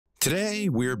Today,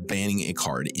 we're banning a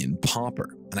card in Pauper,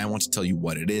 and I want to tell you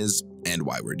what it is and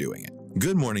why we're doing it.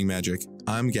 Good morning, Magic.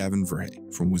 I'm Gavin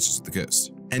Verhey from Wizards of the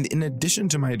Coast. And in addition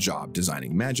to my job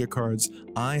designing Magic cards,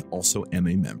 I also am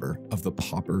a member of the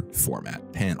Pauper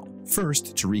format panel.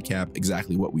 First, to recap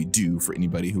exactly what we do for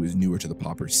anybody who is newer to the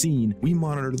Pauper scene, we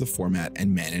monitor the format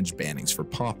and manage bannings for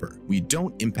Pauper. We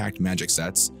don't impact Magic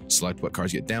sets, select what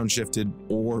cards get downshifted,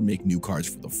 or make new cards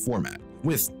for the format,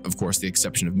 with, of course, the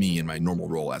exception of me in my normal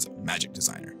role as a Magic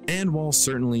designer. And while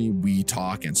certainly we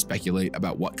talk and speculate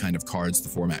about what kind of cards the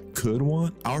format could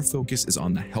want, our focus is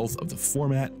on the health of the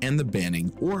format and the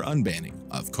banning or unbanning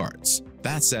of cards.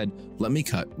 That said, let me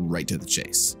cut right to the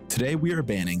chase. Today we are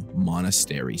banning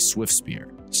Monastery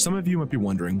Swiftspear. Some of you might be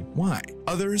wondering why.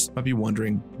 Others might be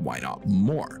wondering why not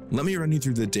more. Let me run you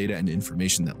through the data and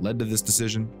information that led to this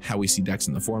decision, how we see decks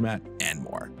in the format, and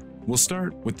more. We'll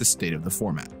start with the state of the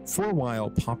format. For a while,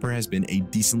 Pauper has been a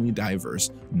decently diverse,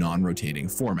 non-rotating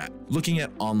format. Looking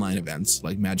at online events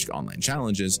like Magic Online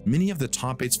Challenges, many of the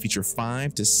top 8s feature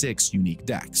 5 to 6 unique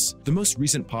decks. The most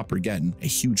recent Paupergeddon, a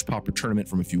huge Pauper tournament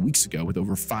from a few weeks ago with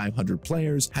over 500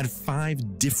 players, had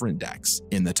 5 different decks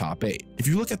in the top 8. If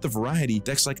you look at the variety,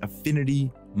 decks like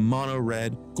Affinity, Mono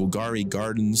Red, Golgari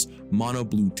Gardens, Mono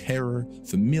Blue Terror,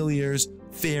 Familiars,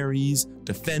 Fairies,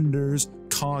 Defenders,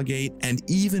 Cogate, and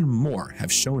even more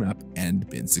have shown up and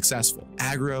been successful.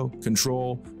 Aggro,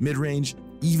 control, mid-range,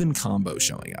 even combo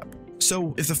showing up.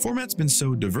 So if the format's been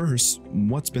so diverse,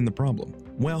 what's been the problem?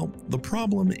 Well, the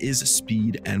problem is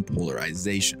speed and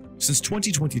polarization. Since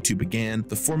 2022 began,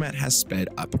 the format has sped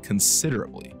up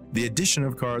considerably. The addition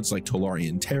of cards like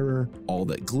Tolarian Terror, All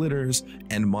That Glitters,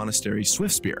 and Monastery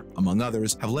Swiftspear, among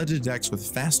others, have led to decks with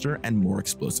faster and more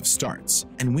explosive starts.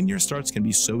 And when your starts can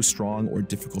be so strong or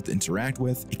difficult to interact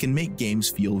with, it can make games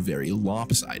feel very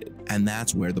lopsided. And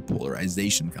that's where the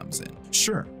polarization comes in.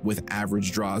 Sure, with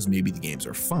average draws, maybe the games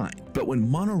are fine. But when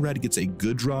Mono Red gets a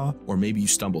good draw, or maybe you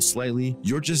stumble slightly,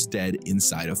 you're just dead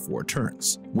inside of 4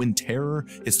 turns. When Terror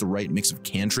hits the right mix of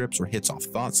cantrips or hits off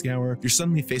Thought Scour, you're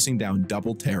suddenly facing down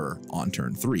double Terror on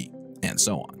turn 3, and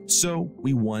so on. So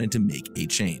we wanted to make a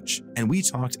change, and we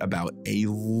talked about a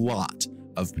lot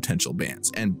of potential bans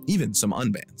and even some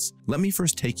unbans. Let me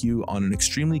first take you on an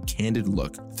extremely candid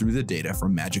look through the data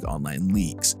from Magic Online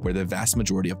leagues, where the vast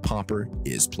majority of Pauper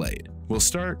is played. We'll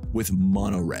start with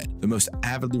Mono Red, the most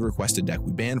avidly requested deck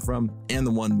we banned from, and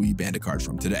the one we banned a card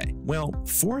from today. Well,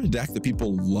 for a deck that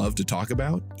people love to talk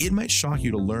about, it might shock you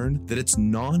to learn that its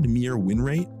non-mirror win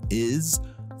rate is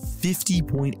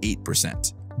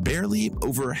 50.8%, barely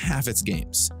over half its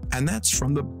games. And that's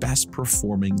from the best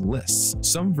performing lists.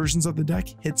 Some versions of the deck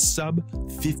hit sub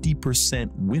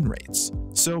 50% win rates.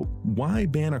 So why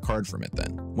ban a card from it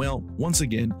then? Well, once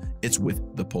again, it's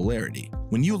with the polarity.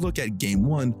 When you look at Game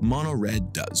 1, Mono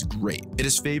Red does great. It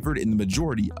is favored in the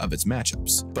majority of its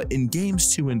matchups. But in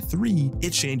Games 2 and 3,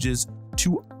 it changes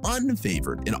to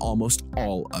unfavored in almost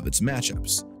all of its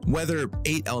matchups. Whether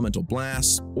 8 Elemental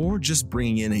Blasts or just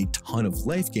bringing in a ton of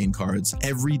life gain cards,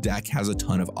 every deck has a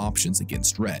ton of options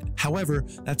against red. However,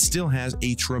 that still has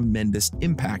a tremendous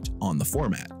impact on the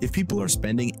format. If people are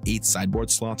spending 8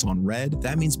 sideboard slots on red,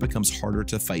 that means it becomes harder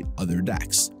to fight other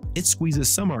decks. It squeezes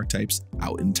some archetypes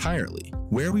out entirely.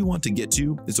 Where we want to get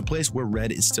to is a place where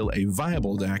red is still a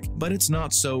viable deck, but it's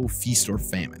not so feast or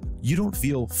famine. You don't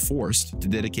feel forced to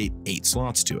dedicate 8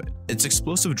 slots to it. Its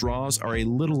explosive draws are a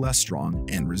little less strong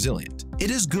and resilient. It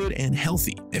is good and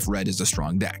healthy if red is a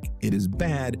strong deck. It is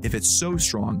bad if it's so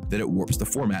strong that it warps the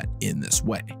format in this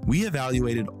way. We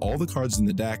evaluated all the cards in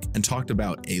the deck and talked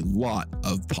about a lot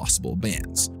of possible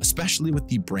bans, especially with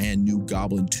the brand new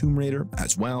Goblin Tomb Raider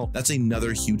as well. That's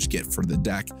another huge get for the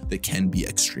deck that can be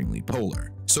extremely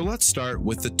polar. So let's start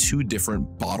with the 2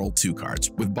 different Bottle 2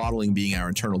 cards, with bottling being our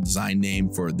internal design name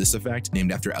for this effect,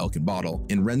 named after Elk and Bottle,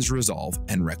 in Ren's Resolve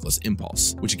and Reckless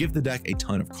Impulse, which give the deck a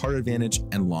ton of card advantage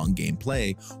and long game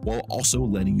play, while also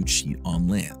letting you cheat on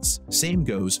lands. Same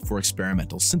goes for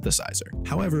Experimental Synthesizer.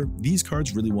 However, these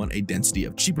cards really want a density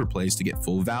of cheaper plays to get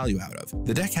full value out of.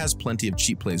 The deck has plenty of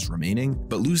cheap plays remaining,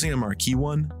 but losing a marquee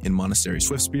one in Monastery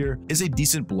Swiftspear is a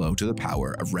decent blow to the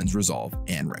power of Ren's Resolve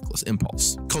and Reckless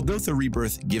Impulse. Kuldotha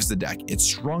Rebirth gives the deck its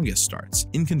strongest starts,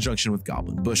 in conjunction with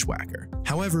Goblin Bushwhacker.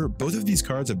 However, both of these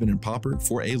cards have been in Pauper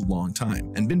for a long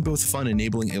time, and been both fun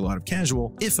enabling a lot of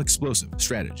casual, if explosive,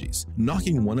 strategies.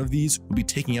 Knocking one of these would be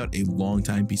taking out a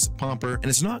long-time piece of Pauper, and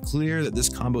it's not clear that this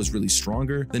combo is really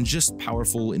stronger than just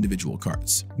powerful individual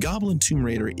cards. Goblin Tomb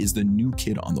Raider is the new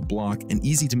kid on the block, and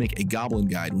easy to make a Goblin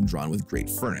guide when drawn with Great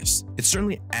Furnace. It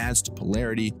certainly adds to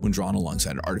polarity when drawn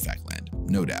alongside an artifact land.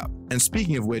 no doubt. And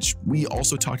speaking of which, we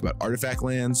also talked about artifact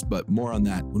lands, but more on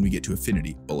that when we get to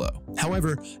Affinity below.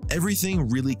 However, everything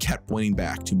really kept pointing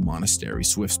back to Monastery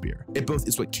Swiftspear. It both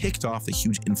is what kicked off the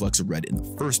huge influx of red in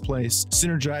the first place,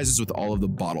 synergizes with all of the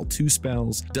Bottle 2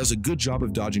 spells, does a good job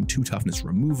of dodging 2 toughness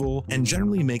removal, and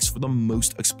generally makes for the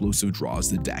most explosive draws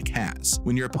the deck has.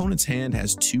 When your opponent's hand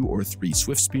has 2 or 3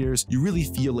 Swiftspears, you really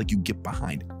feel like you get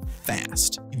behind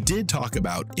fast. We did talk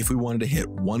about if we wanted to hit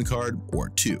 1 card or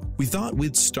 2. We thought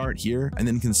we'd start here and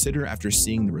then consider after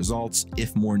seeing the results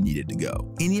if more needed to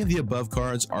go. Any of the above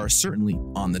cards are certainly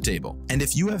on the table. And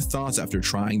if you have thoughts after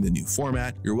trying the new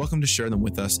format, you're welcome to share them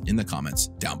with us in the comments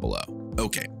down below.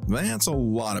 Okay, that's a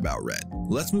lot about red.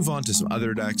 Let's move on to some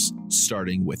other decks,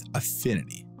 starting with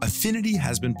Affinity. Affinity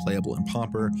has been playable in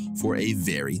Pauper for a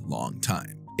very long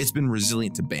time. It's been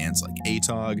resilient to bans like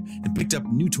ATOG and picked up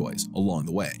new toys along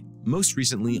the way. Most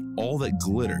recently, All That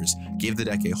Glitters gave the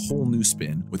deck a whole new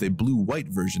spin with a blue-white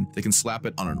version that can slap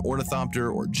it on an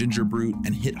Ornithopter or Ginger Brute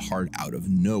and hit hard out of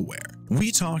nowhere.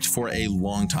 We talked for a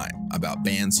long time about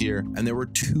bans here, and there were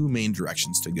 2 main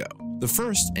directions to go. The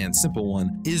first and simple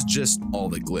one is just All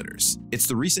That Glitters. It's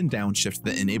the recent downshift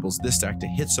that enables this deck to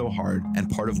hit so hard and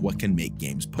part of what can make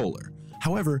games polar.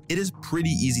 However, it is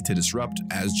pretty easy to disrupt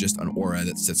as just an aura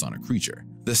that sits on a creature.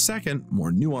 The second,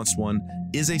 more nuanced one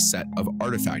is a set of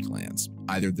artifact lands,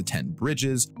 either the 10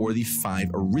 bridges or the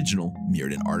 5 original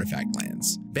Mirrodin artifact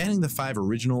lands. Banning the 5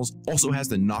 originals also has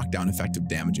the knockdown effect of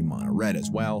damaging mono red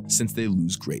as well, since they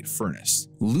lose Great Furnace.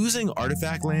 Losing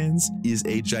artifact lands is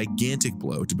a gigantic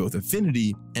blow to both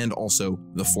Affinity and also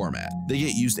the format. They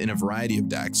get used in a variety of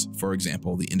decks, for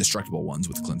example, the indestructible ones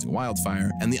with Cleansing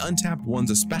Wildfire, and the untapped ones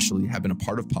especially have been a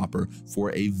part of Pauper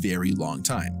for a very long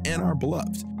time and are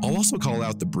beloved. I'll also call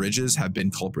out the bridges have been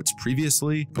culprits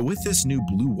previously, but with this new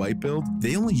blue-white build,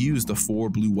 they only use the 4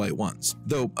 blue-white ones.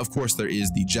 Though, of course, there is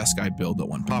the Jeskai build that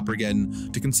won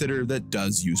Paupergeddon to consider that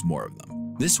does use more of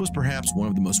them. This was perhaps one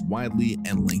of the most widely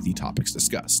and lengthy topics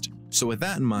discussed. So with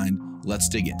that in mind, let's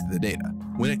dig into the data.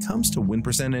 When it comes to win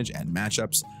percentage and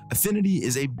matchups, Affinity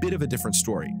is a bit of a different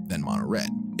story than Mono Red.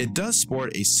 It does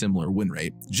sport a similar win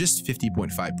rate, just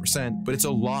 50.5%, but it's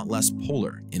a lot less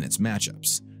polar in its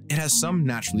matchups. It has some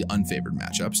naturally unfavored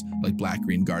matchups, like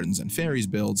Black-Green Gardens and Fairies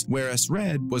builds, whereas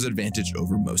Red was advantaged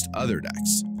over most other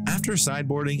decks. After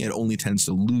sideboarding, it only tends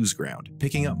to lose ground,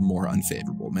 picking up more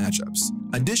unfavorable matchups.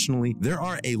 Additionally, there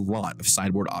are a lot of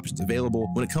sideboard options available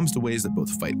when it comes to ways that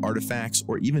both fight artifacts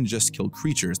or even just kill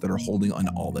creatures that are holding on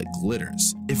All That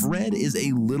Glitters. If Red is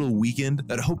a little weakened,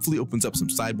 that hopefully opens up some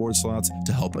sideboard slots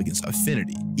to help against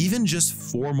Affinity. Even just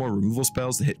 4 more removal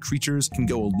spells that hit creatures can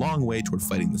go a long way toward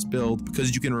fighting this build,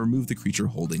 because you can remove the creature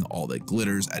holding All That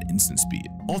Glitters at instant speed.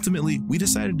 Ultimately, we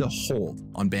decided to hold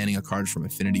on banning a card from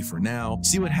Affinity for now,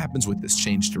 see what happens with this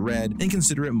change to Red, and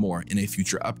consider it more in a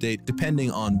future update depending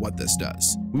on what this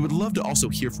does. We would love to also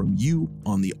hear from you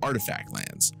on the artifact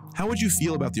lands. How would you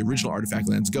feel about the original artifact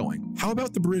lands going? How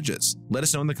about the bridges? Let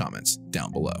us know in the comments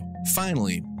down below.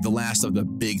 Finally, the last of the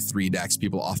big 3 decks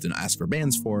people often ask for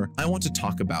bans for, I want to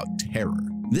talk about Terror.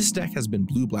 This deck has been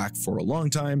blue-black for a long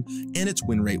time, and its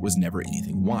win rate was never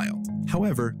anything wild.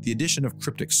 However, the addition of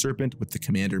Cryptic Serpent with the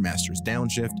Commander Master's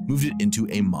downshift moved it into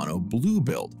a mono-blue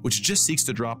build, which just seeks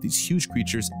to drop these huge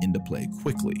creatures into play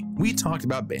quickly. We talked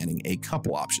about banning a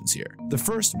couple options here. The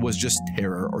first was just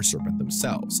Terror or Serpent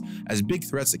themselves, as big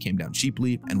threats that came down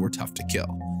cheaply and were tough to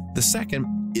kill. The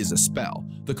second is a spell,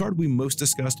 the card we most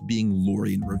discussed being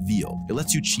Lorien Reveal. It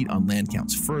lets you cheat on land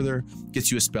counts further, gets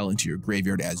you a spell into your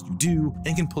graveyard as you do,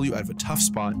 and can pull you out of a tough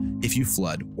spot if you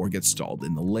flood or get stalled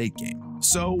in the late game.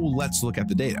 So let's look at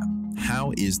the data.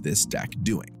 How is this deck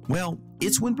doing? Well,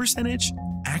 its win percentage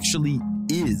actually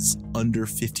is under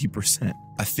 50%.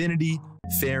 Affinity,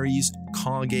 Fairies,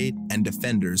 Cawgate, and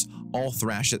Defenders all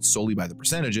thrash it solely by the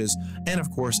percentages, and of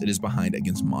course it is behind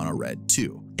against Mono Red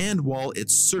too. And while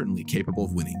it's certainly capable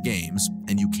of winning games,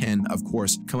 and you can of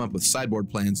course come up with sideboard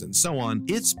plans and so on,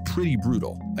 it's pretty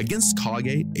brutal. Against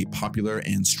Cawgate, a popular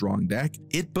and strong deck,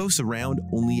 it boasts around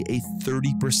only a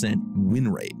 30% win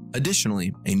rate.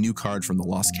 Additionally, a new card from the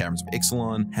Lost Caverns of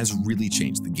Ixalan has really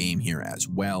changed the game here as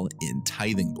well in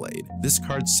Tithing Blade. This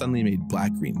card suddenly made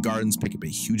Black-Green Gardens pick up a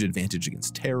huge advantage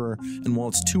against Terror, and while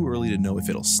it's too early to know if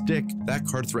it'll stick, that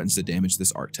card threatens to damage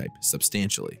this archetype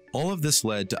substantially. All of this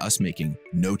led to us making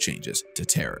no changes to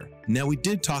Terror. Now, we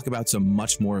did talk about some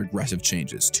much more aggressive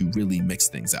changes to really mix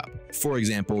things up. For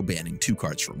example, banning 2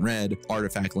 cards from Red,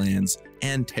 artifact lands,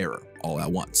 and Terror all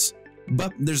at once.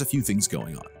 But there's a few things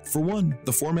going on. For one,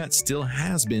 the format still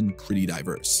has been pretty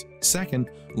diverse. Second,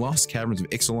 Lost Caverns of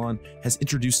Ixalan has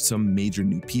introduced some major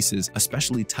new pieces,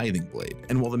 especially Tithing Blade.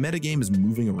 And while the metagame is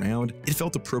moving around, it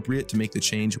felt appropriate to make the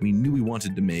change we knew we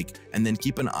wanted to make and then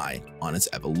keep an eye on its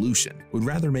evolution. We'd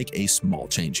rather make a small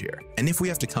change here. And if we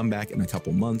have to come back in a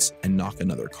couple months and knock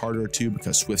another card or two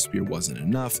because Swiftspear wasn't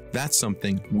enough, that's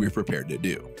something we're prepared to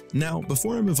do. Now,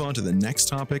 before I move on to the next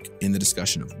topic in the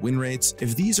discussion of win rates,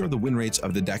 if these are the win rates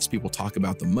of the decks people talk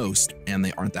about the most and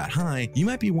they aren't that high, you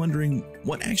might be wondering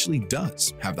what actually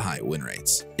does have the high win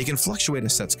rates. It can fluctuate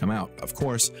as sets come out, of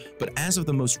course, but as of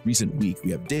the most recent week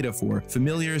we have data for,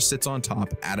 Familiars sits on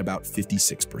top at about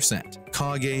 56%.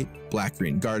 Kagate,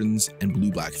 Black-Green Gardens, and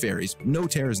Blue-Black Fairies, no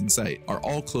tears in sight, are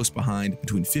all close behind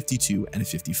between 52 and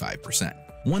 55%.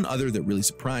 One other that really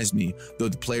surprised me, though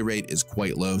the play rate is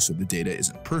quite low so the data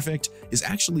isn't perfect, is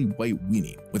actually White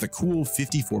Weenie with a cool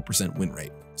 54% win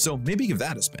rate. So maybe give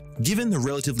that a spin. Given the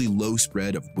relatively low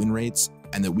spread of win rates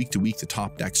and the week-to-week the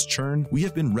top decks churn, we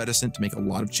have been reticent to make a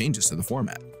lot of changes to the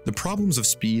format. The problems of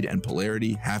speed and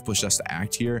polarity have pushed us to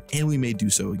act here, and we may do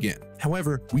so again.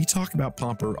 However, we talk about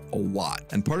Pauper a lot,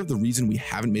 and part of the reason we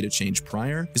haven't made a change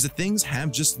prior is that things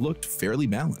have just looked fairly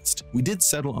balanced. We did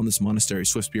settle on this Monastery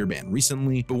Swiftspear ban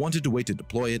recently, but wanted to wait to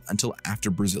deploy it until after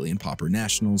Brazilian Pauper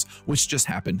Nationals, which just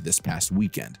happened this past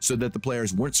weekend, so that the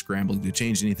players weren't scrambling to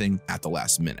change anything at the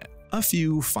last minute. A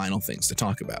few final things to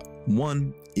talk about.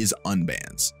 One is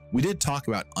unbans. We did talk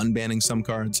about unbanning some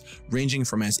cards, ranging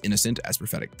from as innocent as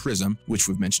Prophetic Prism, which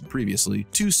we've mentioned previously,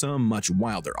 to some much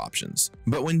wilder options.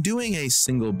 But when doing a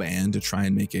single ban to try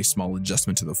and make a small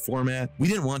adjustment to the format, we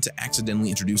didn't want to accidentally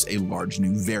introduce a large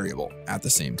new variable at the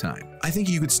same time. I think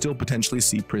you could still potentially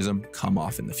see Prism come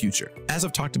off in the future. As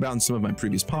I've talked about in some of my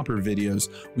previous Pauper videos,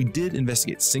 we did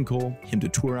investigate Sinkhole, Hymn to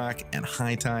Turak, and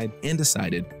High Tide, and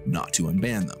decided not to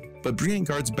unban them. But bringing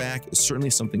cards back is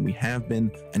certainly something we have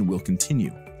been and will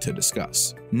continue to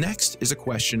discuss. Next is a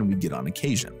question we get on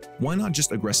occasion. Why not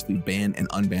just aggressively ban and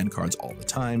unban cards all the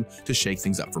time to shake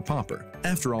things up for Pauper?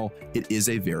 After all, it is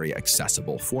a very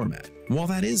accessible format. While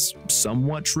that is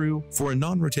somewhat true, for a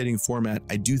non-rotating format,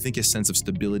 I do think a sense of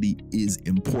stability is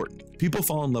important. People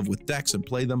fall in love with decks and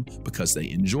play them because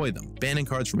they enjoy them. Banning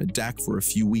cards from a deck for a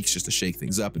few weeks just to shake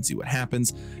things up and see what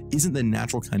happens isn't the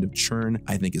natural kind of churn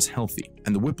I think is healthy,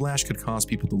 and the whiplash could cause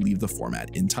people to leave the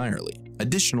format entirely.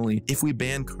 Additionally, if we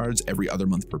ban cards every other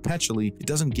month perpetually, it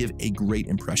doesn't give a great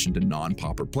impression to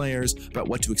non-Pauper players about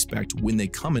what to expect when they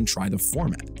come and try the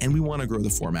format, and we want to grow the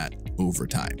format over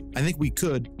time. I think we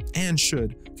could and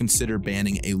should consider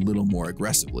banning a little more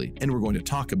aggressively, and we're going to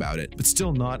talk about it, but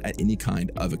still not at any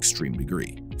kind of extreme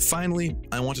degree. Finally,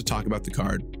 I want to talk about the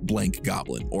card Blank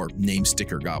Goblin, or Name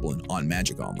Sticker Goblin, on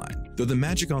Magic Online. Though the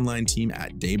Magic Online team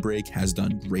at Daybreak has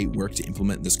done great work to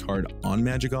implement this card on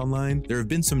Magic Online, there have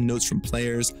been some notes from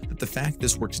players that the fact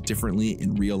this works differently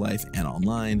in real life and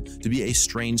online to be a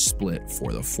strange split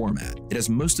for the format. It has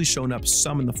mostly shown up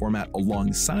some in the format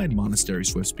alongside Monastery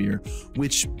Swiftspear,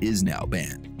 which is now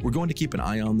banned. We're going to keep an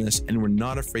eye on this, and we're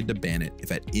not afraid to ban it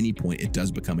if at any point it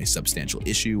does become a substantial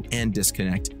issue and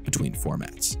disconnect between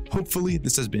formats. Hopefully,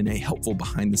 this has been a helpful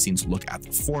behind-the-scenes look at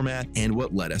the format and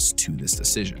what led us to this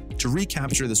decision. To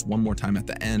recapture this one more time at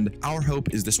the end, our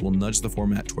hope is this will nudge the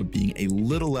format toward being a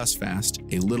little less fast,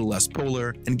 a little less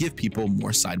polar, and give people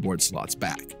more sideboard slots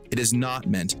back. It is not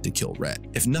meant to kill red.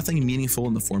 If nothing meaningful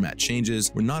in the format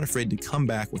changes, we're not afraid to come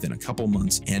back within a couple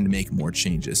months and make more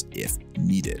changes if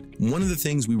needed. One of the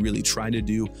things we really try to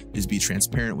do is be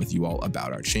transparent with you all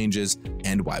about our changes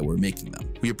and why we're making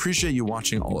them. We appreciate you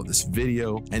watching all of this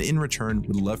video, and in return,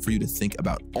 would love for you to think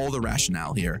about all the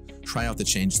rationale here, try out the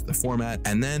changes to the format,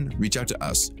 and then reach out to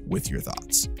us with your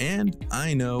thoughts. And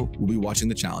I know we'll be watching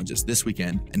the challenges this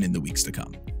weekend and in the weeks to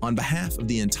come. On behalf of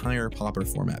the entire Pauper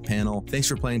format panel, thanks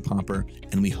for playing Pauper,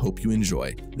 and we hope you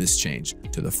enjoy this change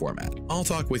to the format. I'll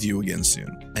talk with you again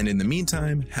soon, and in the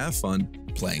meantime, have fun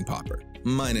playing Pauper.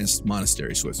 Minus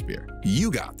Monastery Swiftspear. You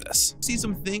got this. See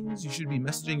some things you should be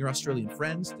messaging your Australian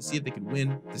friends to see if they can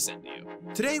win to send to you.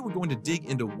 Today, we're going to dig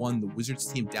into one the Wizards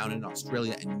team down in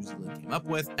Australia and New Zealand came up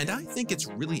with, and I think it's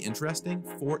really interesting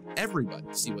for everybody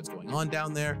to see what's going on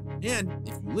down there, and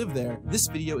if you live there, this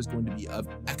video is going to be of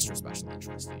extra special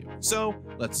interest to you. So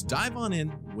let's dive on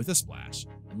in with a splash,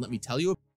 and let me tell you